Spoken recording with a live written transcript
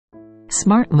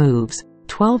Smart moves.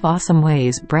 12 awesome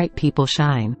ways bright people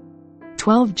shine.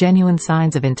 12 genuine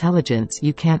signs of intelligence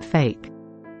you can't fake.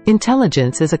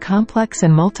 Intelligence is a complex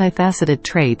and multifaceted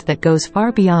trait that goes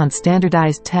far beyond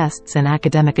standardized tests and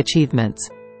academic achievements.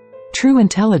 True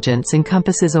intelligence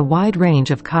encompasses a wide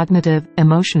range of cognitive,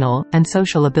 emotional, and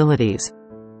social abilities.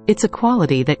 It's a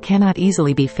quality that cannot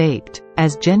easily be faked,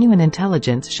 as genuine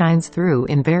intelligence shines through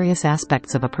in various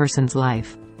aspects of a person's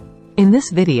life. In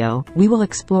this video, we will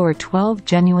explore 12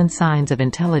 genuine signs of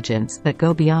intelligence that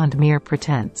go beyond mere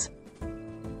pretense.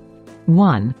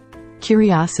 1.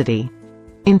 Curiosity.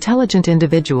 Intelligent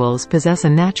individuals possess a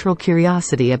natural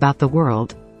curiosity about the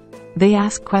world. They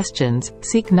ask questions,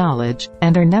 seek knowledge,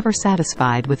 and are never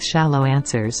satisfied with shallow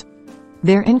answers.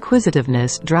 Their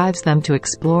inquisitiveness drives them to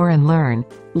explore and learn,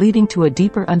 leading to a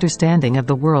deeper understanding of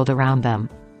the world around them.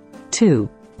 2.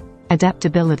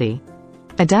 Adaptability.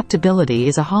 Adaptability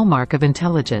is a hallmark of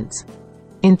intelligence.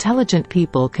 Intelligent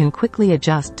people can quickly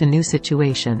adjust to new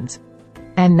situations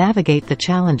and navigate the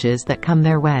challenges that come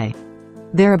their way.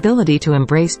 Their ability to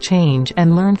embrace change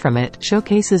and learn from it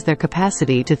showcases their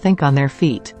capacity to think on their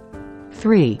feet.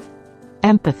 3.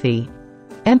 Empathy.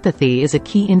 Empathy is a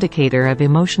key indicator of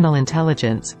emotional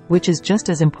intelligence, which is just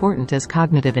as important as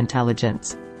cognitive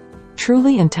intelligence.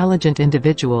 Truly intelligent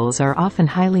individuals are often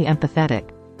highly empathetic,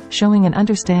 showing an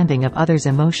understanding of others'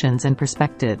 emotions and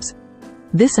perspectives.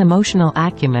 This emotional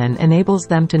acumen enables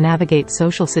them to navigate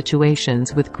social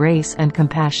situations with grace and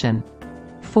compassion.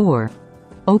 4.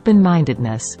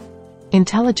 Open-mindedness.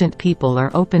 Intelligent people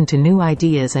are open to new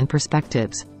ideas and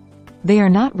perspectives. They are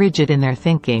not rigid in their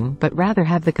thinking but rather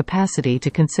have the capacity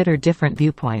to consider different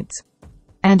viewpoints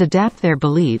and adapt their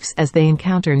beliefs as they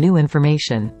encounter new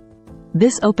information.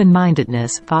 This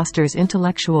open-mindedness fosters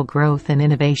intellectual growth and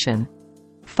innovation.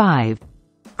 5.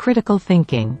 Critical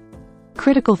thinking.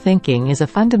 Critical thinking is a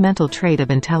fundamental trait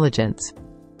of intelligence.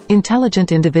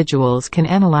 Intelligent individuals can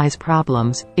analyze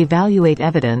problems, evaluate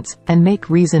evidence, and make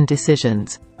reasoned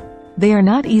decisions. They are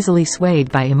not easily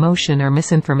swayed by emotion or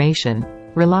misinformation,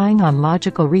 relying on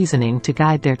logical reasoning to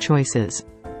guide their choices.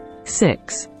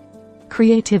 6.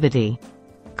 Creativity.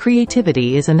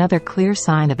 Creativity is another clear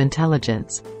sign of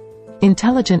intelligence.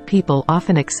 Intelligent people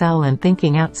often excel in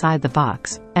thinking outside the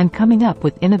box and coming up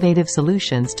with innovative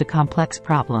solutions to complex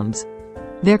problems.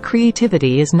 Their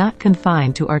creativity is not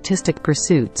confined to artistic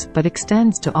pursuits but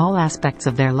extends to all aspects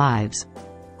of their lives.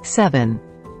 7.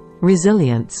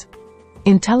 Resilience.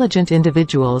 Intelligent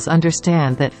individuals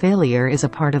understand that failure is a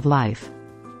part of life.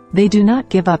 They do not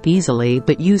give up easily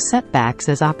but use setbacks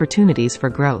as opportunities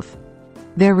for growth.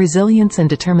 Their resilience and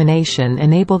determination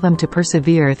enable them to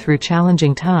persevere through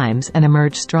challenging times and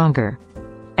emerge stronger.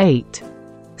 8.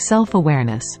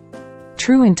 Self-awareness.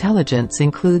 True intelligence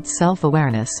includes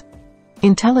self-awareness.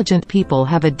 Intelligent people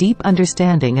have a deep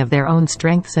understanding of their own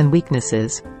strengths and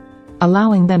weaknesses,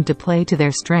 allowing them to play to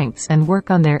their strengths and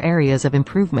work on their areas of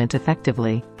improvement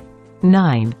effectively.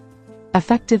 9.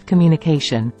 Effective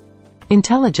communication.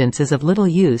 Intelligence is of little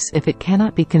use if it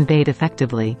cannot be conveyed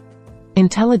effectively.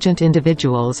 Intelligent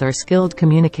individuals are skilled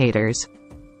communicators,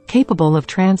 capable of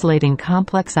translating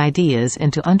complex ideas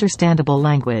into understandable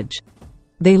language.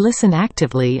 They listen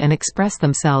actively and express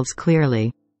themselves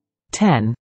clearly.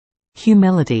 10.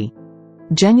 Humility.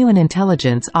 Genuine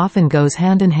intelligence often goes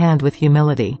hand in hand with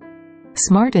humility.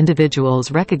 Smart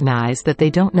individuals recognize that they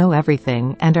don't know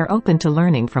everything and are open to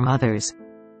learning from others.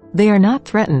 They are not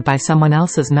threatened by someone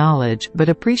else's knowledge but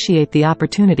appreciate the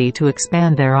opportunity to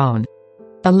expand their own.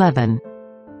 11.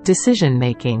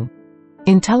 Decision-making.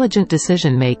 Intelligent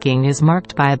decision-making is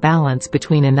marked by a balance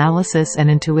between analysis and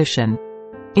intuition.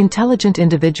 Intelligent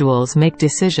individuals make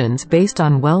decisions based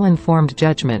on well-informed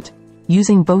judgment,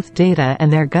 using both data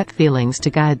and their gut feelings to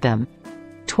guide them.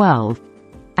 12.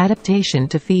 Adaptation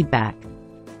to feedback.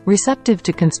 Receptive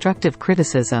to constructive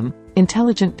criticism,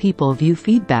 intelligent people view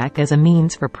feedback as a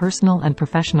means for personal and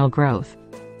professional growth.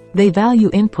 They value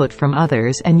input from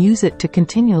others and use it to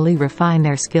continually refine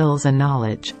their skills and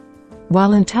knowledge.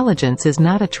 While intelligence is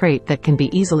not a trait that can be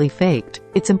easily faked,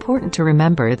 it's important to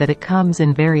remember that it comes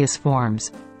in various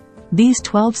forms. These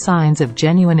 12 signs of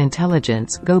genuine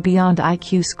intelligence go beyond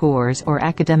IQ scores or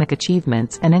academic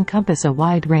achievements and encompass a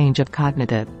wide range of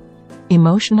cognitive,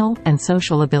 emotional, and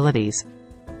social abilities.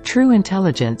 True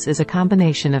intelligence is a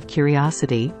combination of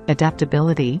curiosity,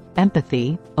 adaptability,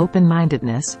 empathy,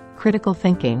 open-mindedness, critical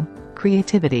thinking,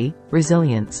 creativity,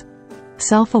 resilience,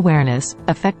 self-awareness,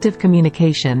 effective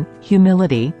communication,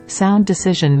 humility, sound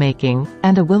decision-making,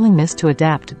 and a willingness to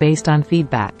adapt based on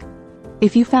feedback.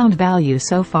 If you found value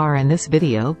so far in this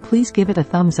video, please give it a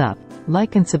thumbs up,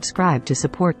 like and subscribe to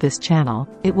support this channel.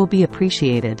 It will be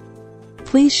appreciated.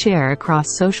 Please share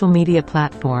across social media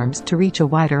platforms to reach a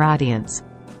wider audience.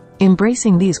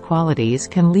 Embracing these qualities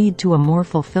can lead to a more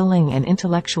fulfilling and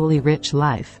intellectually rich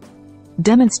life.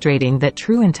 Demonstrating that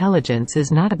true intelligence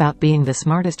is not about being the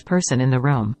smartest person in the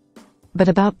room, but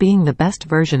about being the best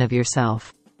version of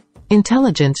yourself.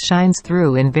 Intelligence shines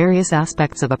through in various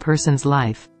aspects of a person's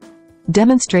life,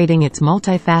 demonstrating its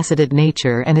multifaceted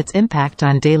nature and its impact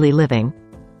on daily living.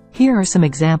 Here are some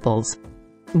examples.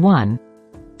 1.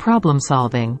 Problem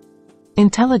solving.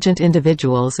 Intelligent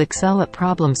individuals excel at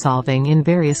problem solving in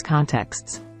various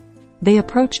contexts. They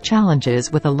approach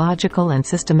challenges with a logical and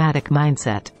systematic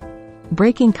mindset,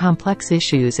 breaking complex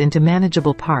issues into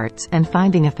manageable parts and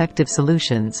finding effective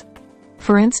solutions.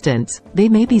 For instance, they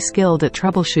may be skilled at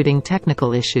troubleshooting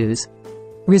technical issues,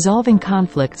 resolving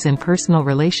conflicts in personal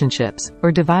relationships,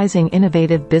 or devising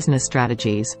innovative business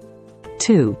strategies.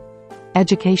 2.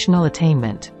 Educational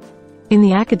attainment. In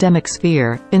the academic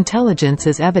sphere, intelligence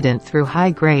is evident through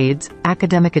high grades,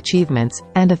 academic achievements,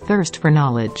 and a thirst for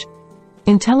knowledge.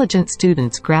 Intelligent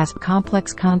students grasp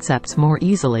complex concepts more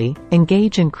easily,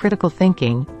 engage in critical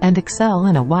thinking, and excel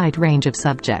in a wide range of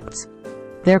subjects.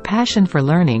 Their passion for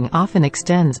learning often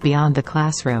extends beyond the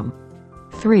classroom.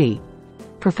 3.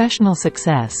 Professional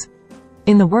success.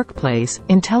 In the workplace,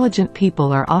 intelligent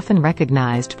people are often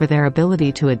recognized for their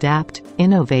ability to adapt,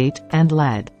 innovate, and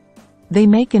lead. They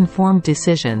make informed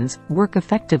decisions, work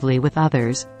effectively with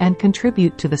others, and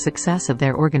contribute to the success of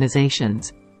their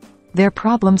organizations. Their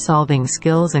problem-solving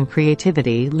skills and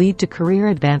creativity lead to career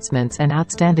advancements and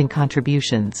outstanding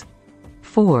contributions.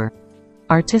 4.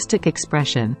 Artistic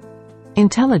expression.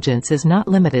 Intelligence is not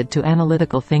limited to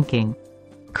analytical thinking.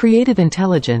 Creative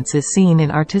intelligence is seen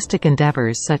in artistic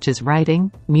endeavors such as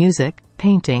writing, music,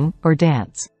 painting, or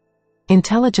dance.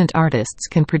 Intelligent artists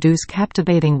can produce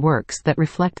captivating works that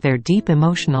reflect their deep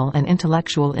emotional and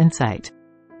intellectual insight.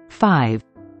 5.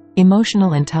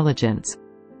 Emotional intelligence.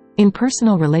 In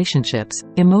personal relationships,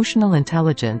 emotional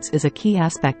intelligence is a key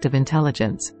aspect of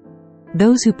intelligence.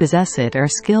 Those who possess it are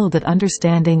skilled at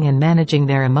understanding and managing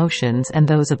their emotions and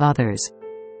those of others.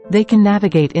 They can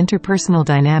navigate interpersonal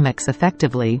dynamics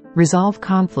effectively, resolve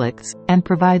conflicts, and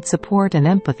provide support and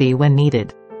empathy when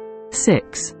needed.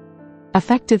 6.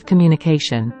 Effective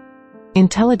communication.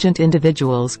 Intelligent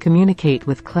individuals communicate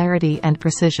with clarity and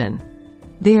precision.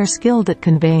 They are skilled at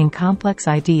conveying complex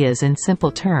ideas in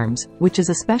simple terms, which is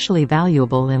especially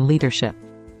valuable in leadership,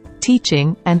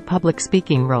 teaching, and public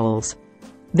speaking roles.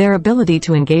 Their ability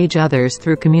to engage others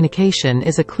through communication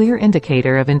is a clear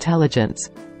indicator of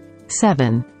intelligence.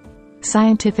 7.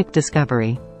 Scientific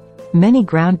discovery. Many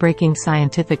groundbreaking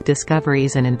scientific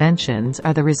discoveries and inventions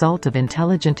are the result of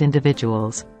intelligent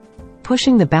individuals,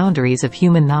 pushing the boundaries of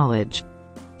human knowledge.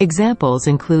 Examples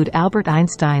include Albert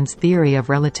Einstein's theory of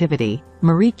relativity,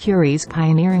 Marie Curie's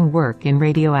pioneering work in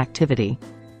radioactivity,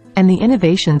 and the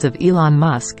innovations of Elon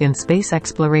Musk in space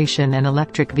exploration and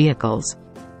electric vehicles.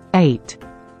 8.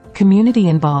 Community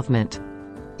involvement.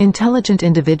 Intelligent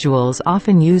individuals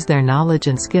often use their knowledge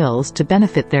and skills to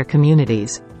benefit their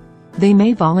communities. They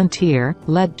may volunteer,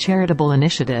 lead charitable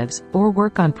initiatives, or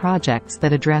work on projects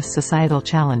that address societal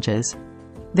challenges.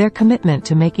 Their commitment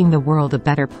to making the world a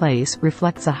better place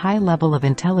reflects a high level of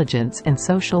intelligence in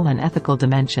social and ethical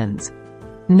dimensions.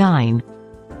 9.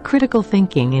 Critical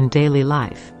thinking in daily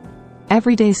life.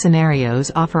 Everyday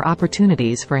scenarios offer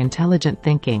opportunities for intelligent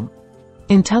thinking.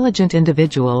 Intelligent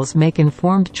individuals make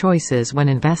informed choices when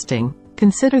investing,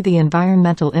 consider the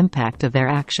environmental impact of their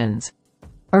actions,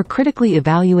 or critically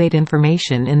evaluate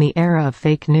information in the era of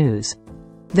fake news.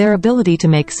 Their ability to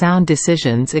make sound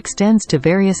decisions extends to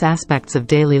various aspects of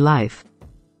daily life.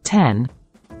 10.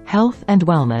 Health and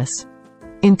wellness.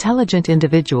 Intelligent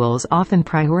individuals often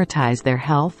prioritize their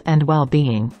health and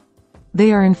well-being.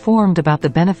 They are informed about the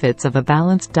benefits of a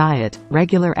balanced diet,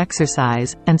 regular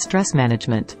exercise, and stress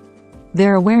management.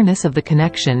 Their awareness of the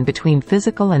connection between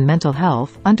physical and mental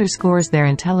health underscores their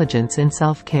intelligence in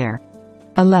self-care.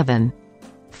 11.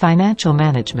 Financial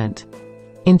management.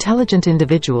 Intelligent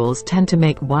individuals tend to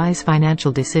make wise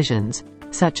financial decisions,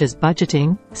 such as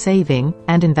budgeting, saving,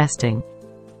 and investing.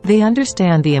 They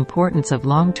understand the importance of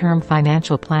long-term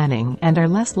financial planning and are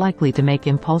less likely to make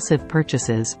impulsive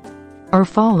purchases or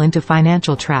fall into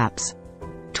financial traps.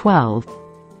 12.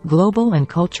 Global and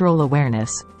cultural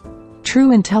awareness.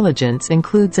 True intelligence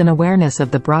includes an awareness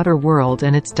of the broader world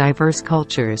and its diverse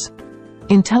cultures.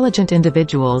 Intelligent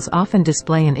individuals often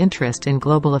display an interest in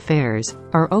global affairs,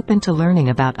 are open to learning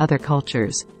about other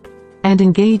cultures, and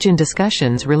engage in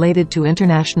discussions related to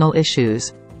international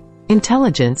issues.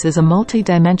 Intelligence is a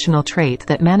multi-dimensional trait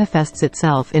that manifests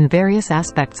itself in various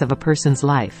aspects of a person's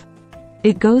life.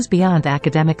 It goes beyond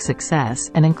academic success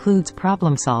and includes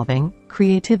problem-solving,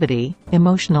 creativity,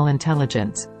 emotional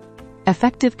intelligence,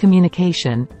 effective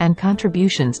communication, and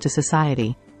contributions to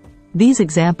society. These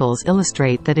examples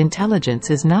illustrate that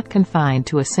intelligence is not confined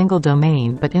to a single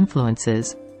domain but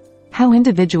influences how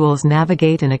individuals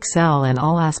navigate and excel in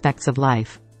all aspects of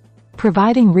life.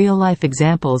 Providing real-life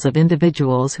examples of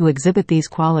individuals who exhibit these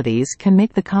qualities can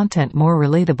make the content more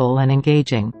relatable and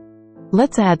engaging.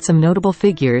 Let's add some notable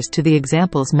figures to the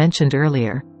examples mentioned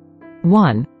earlier.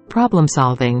 1. Problem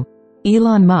solving.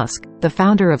 Elon Musk, the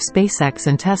founder of SpaceX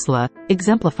and Tesla,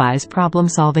 exemplifies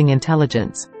problem-solving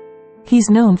intelligence. He's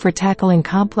known for tackling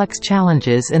complex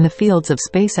challenges in the fields of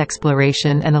space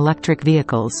exploration and electric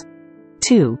vehicles.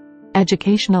 2.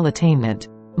 Educational attainment.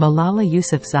 Malala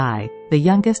Yousafzai, the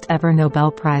youngest ever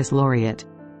Nobel Prize laureate,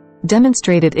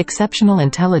 demonstrated exceptional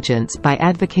intelligence by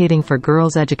advocating for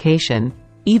girls' education,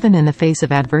 even in the face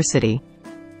of adversity.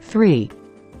 3.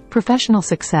 Professional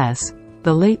success.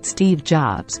 The late Steve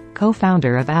Jobs,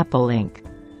 co-founder of Apple Inc.,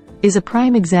 is a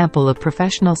prime example of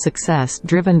professional success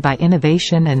driven by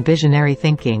innovation and visionary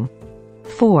thinking.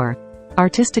 4.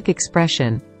 Artistic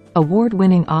expression.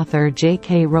 Award-winning author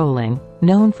J.K. Rowling,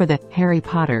 known for the Harry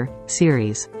Potter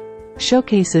series,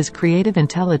 showcases creative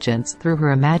intelligence through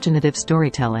her imaginative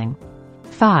storytelling.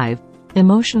 5.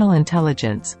 Emotional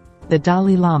intelligence. The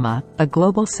Dalai Lama, a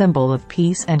global symbol of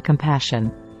peace and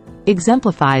compassion,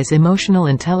 exemplifies emotional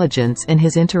intelligence in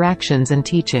his interactions and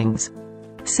teachings.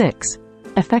 6.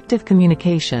 Effective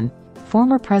communication.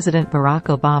 Former President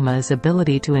Barack Obama's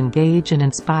ability to engage and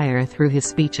inspire through his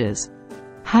speeches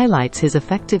highlights his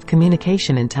effective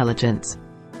communication intelligence.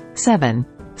 7.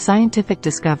 Scientific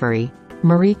discovery.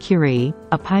 Marie Curie,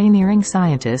 a pioneering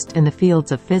scientist in the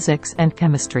fields of physics and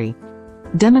chemistry,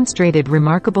 demonstrated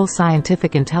remarkable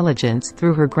scientific intelligence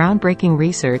through her groundbreaking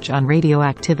research on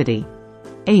radioactivity.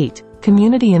 8.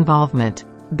 Community involvement.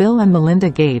 Bill and Melinda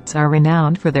Gates are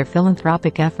renowned for their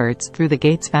philanthropic efforts through the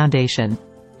Gates Foundation,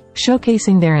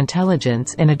 showcasing their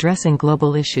intelligence in addressing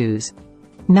global issues.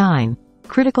 9.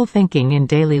 Critical thinking in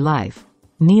daily life.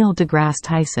 Neil deGrasse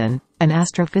Tyson, an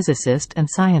astrophysicist and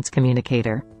science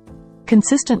communicator,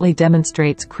 consistently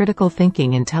demonstrates critical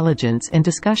thinking intelligence in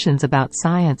discussions about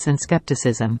science and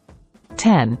skepticism.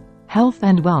 10. Health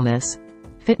and wellness.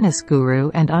 Fitness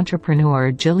guru and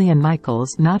entrepreneur Jillian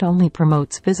Michaels not only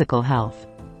promotes physical health,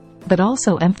 but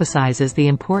also emphasizes the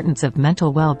importance of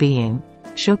mental well-being,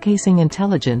 showcasing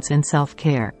intelligence in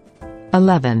self-care.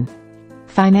 11.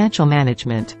 Financial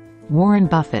management. Warren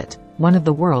Buffett, one of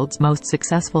the world's most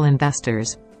successful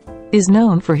investors, is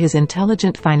known for his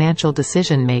intelligent financial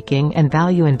decision-making and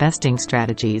value investing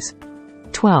strategies.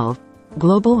 12.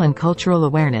 Global and cultural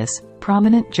awareness.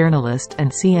 Prominent journalist and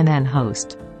CNN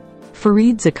host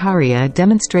Fareed Zakaria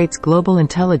demonstrates global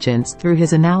intelligence through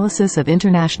his analysis of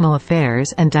international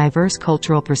affairs and diverse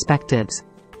cultural perspectives.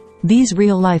 These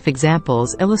real-life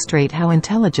examples illustrate how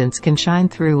intelligence can shine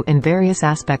through in various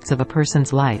aspects of a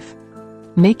person's life,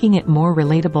 making it more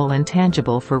relatable and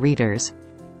tangible for readers.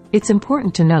 It's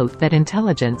important to note that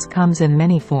intelligence comes in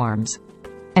many forms,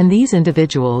 and these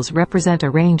individuals represent a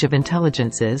range of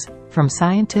intelligences, from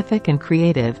scientific and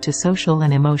creative to social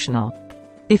and emotional.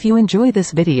 If you enjoy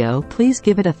this video, please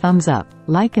give it a thumbs up,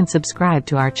 like and subscribe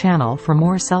to our channel for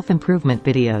more self-improvement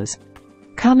videos.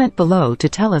 Comment below to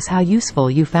tell us how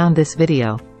useful you found this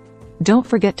video. Don't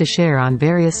forget to share on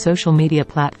various social media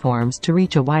platforms to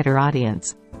reach a wider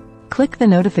audience. Click the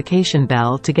notification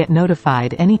bell to get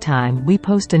notified anytime we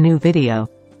post a new video.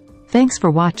 Thanks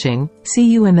for watching. See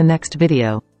you in the next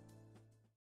video.